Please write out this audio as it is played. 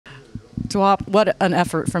Duop, what an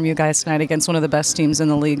effort from you guys tonight against one of the best teams in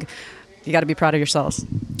the league. You got to be proud of yourselves.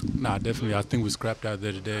 Nah, definitely. I think we scrapped out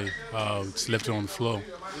there today. Just left it on the floor.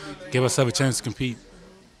 Gave ourselves a chance to compete.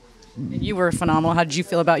 You were phenomenal. How did you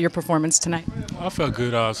feel about your performance tonight? I felt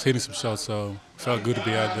good. I was hitting some shots, so it felt good to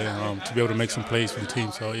be out there, to be able to make some plays for the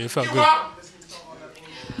team. So yeah, it felt good.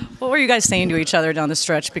 What were you guys saying to each other down the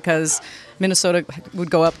stretch? Because Minnesota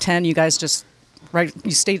would go up 10. You guys just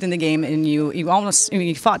you stayed in the game and you almost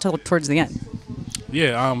you fought till towards the end.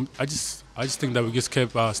 Yeah, I just think that we just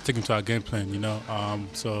kept sticking to our game plan,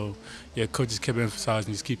 So yeah, coach just kept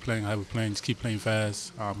emphasizing, just keep playing how we're playing, just keep playing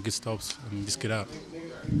fast, get stops, and just get out.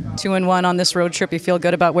 2-1 on this road trip. You feel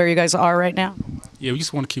good about where you guys are right now? Yeah, we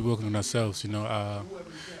just want to keep working on ourselves,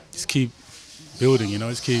 just keep building,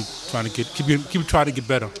 just keep trying to get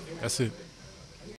better. That's it.